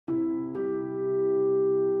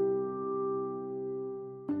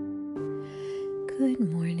Good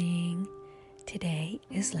morning. Today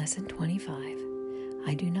is lesson 25.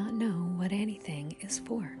 I do not know what anything is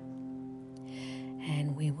for.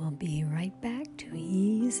 And we will be right back to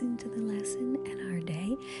ease into the lesson and our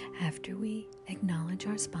day after we acknowledge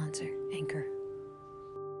our sponsor, Anchor.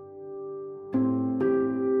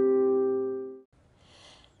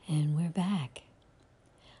 And we're back.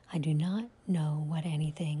 I do not know what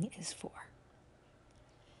anything is for.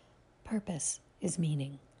 Purpose is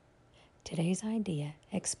meaning. Today's idea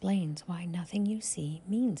explains why nothing you see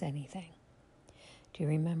means anything. Do you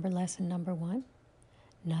remember lesson number 1?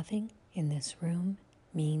 Nothing in this room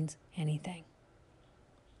means anything.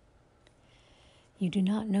 You do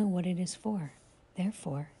not know what it is for,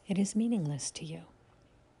 therefore it is meaningless to you.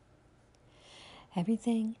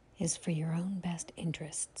 Everything is for your own best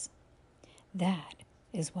interests. That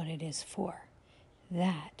is what it is for.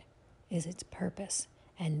 That is its purpose,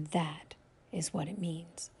 and that is what it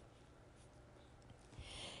means.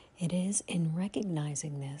 It is in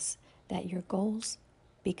recognizing this that your goals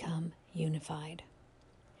become unified.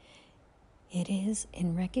 It is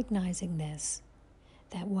in recognizing this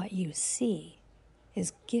that what you see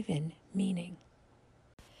is given meaning.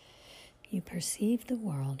 You perceive the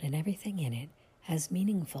world and everything in it as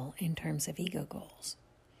meaningful in terms of ego goals.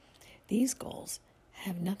 These goals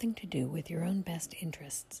have nothing to do with your own best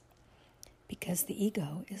interests because the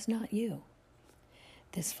ego is not you.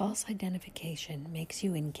 This false identification makes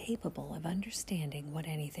you incapable of understanding what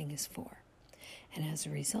anything is for, and as a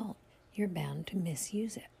result, you're bound to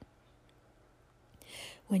misuse it.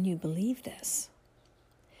 When you believe this,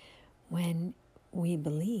 when we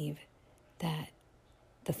believe that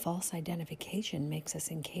the false identification makes us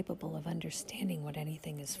incapable of understanding what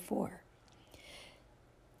anything is for,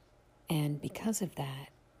 and because of that,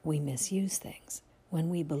 we misuse things. When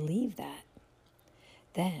we believe that,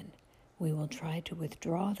 then we will try to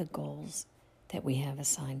withdraw the goals that we have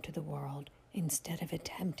assigned to the world instead of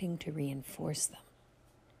attempting to reinforce them.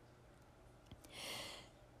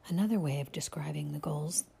 Another way of describing the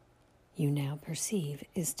goals you now perceive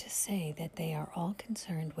is to say that they are all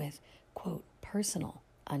concerned with, quote, personal,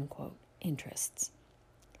 unquote, interests.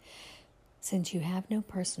 Since you have no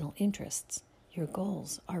personal interests, your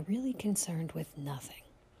goals are really concerned with nothing.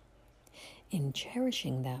 In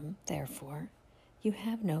cherishing them, therefore, you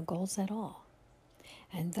have no goals at all,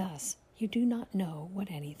 and thus you do not know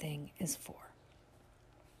what anything is for.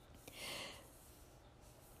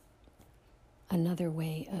 Another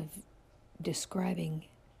way of describing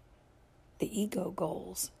the ego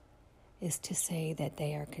goals is to say that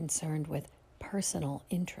they are concerned with personal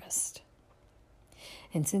interest.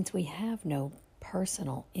 And since we have no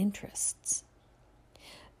personal interests,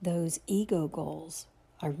 those ego goals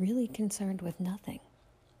are really concerned with nothing.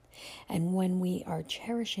 And when we are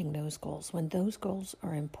cherishing those goals, when those goals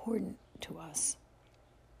are important to us,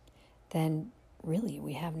 then really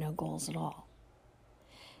we have no goals at all.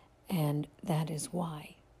 And that is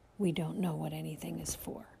why we don't know what anything is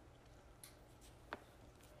for.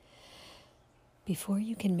 Before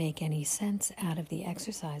you can make any sense out of the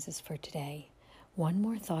exercises for today, one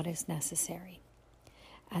more thought is necessary.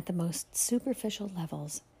 At the most superficial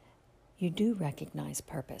levels, you do recognize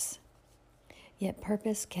purpose. Yet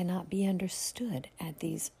purpose cannot be understood at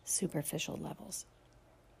these superficial levels.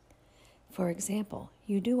 For example,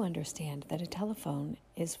 you do understand that a telephone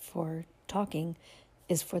is for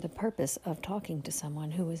the purpose of talking to someone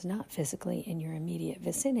who is not physically in your immediate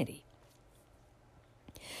vicinity.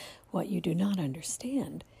 What you do not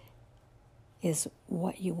understand is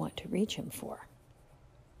what you want to reach him for.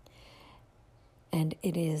 And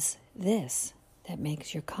it is this that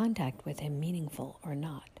makes your contact with him meaningful or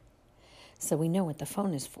not. So we know what the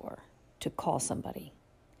phone is for, to call somebody.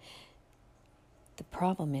 The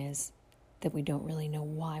problem is that we don't really know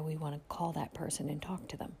why we want to call that person and talk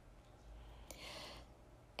to them.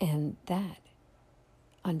 And that,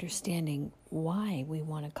 understanding why we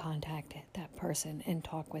want to contact that person and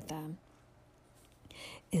talk with them,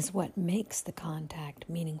 is what makes the contact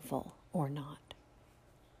meaningful or not.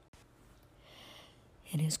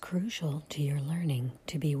 It is crucial to your learning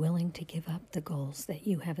to be willing to give up the goals that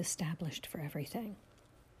you have established for everything.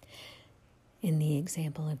 In the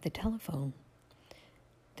example of the telephone,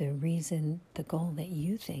 the goal that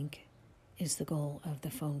you think is the goal of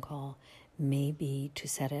the phone call may be to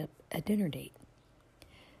set up a dinner date.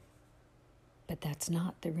 But that's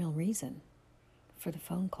not the real reason for the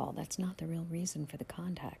phone call. That's not the real reason for the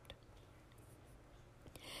contact.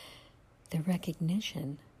 The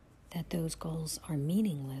recognition that those goals are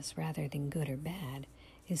meaningless rather than good or bad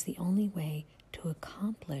is the only way to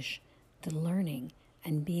accomplish the learning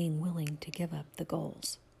and being willing to give up the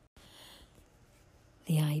goals.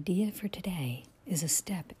 The idea for today is a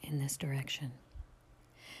step in this direction.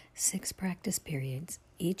 6 practice periods,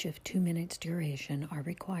 each of 2 minutes duration, are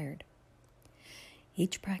required.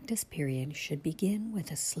 Each practice period should begin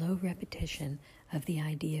with a slow repetition of the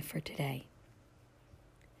idea for today.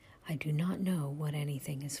 I do not know what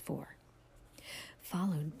anything is for,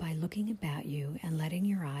 followed by looking about you and letting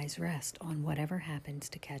your eyes rest on whatever happens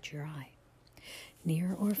to catch your eye,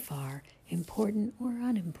 near or far, important or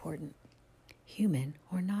unimportant, human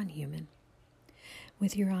or non-human.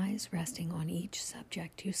 With your eyes resting on each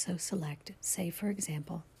subject you so select, say, for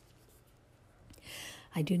example,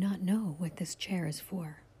 I do not know what this chair is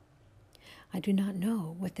for. I do not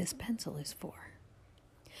know what this pencil is for.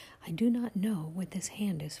 I do not know what this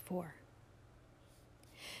hand is for.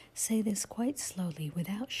 Say this quite slowly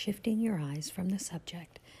without shifting your eyes from the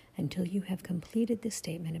subject until you have completed the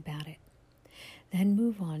statement about it. Then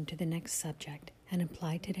move on to the next subject and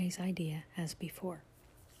apply today's idea as before.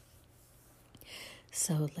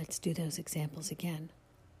 So let's do those examples again,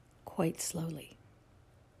 quite slowly.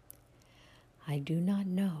 I do not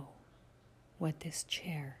know what this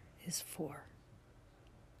chair is for.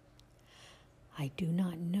 I do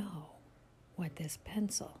not know what this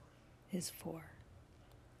pencil is for.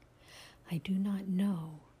 I do not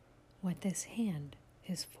know what this hand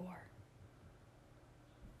is for.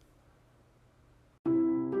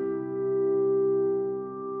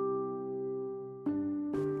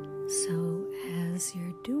 So as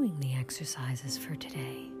you're doing the exercises for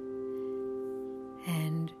today,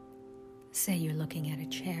 and say you're looking at a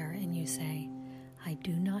chair and you say, I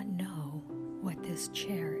do not know what this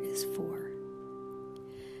chair is for.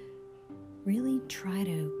 Really try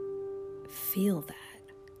to feel that.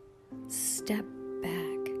 Step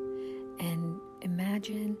back and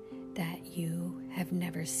imagine that you have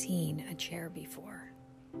never seen a chair before.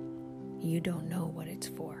 You don't know what it's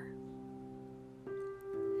for.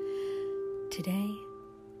 Today,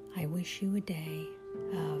 I wish you a day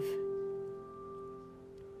of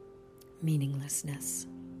meaninglessness.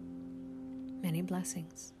 Many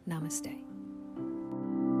blessings. Namaste.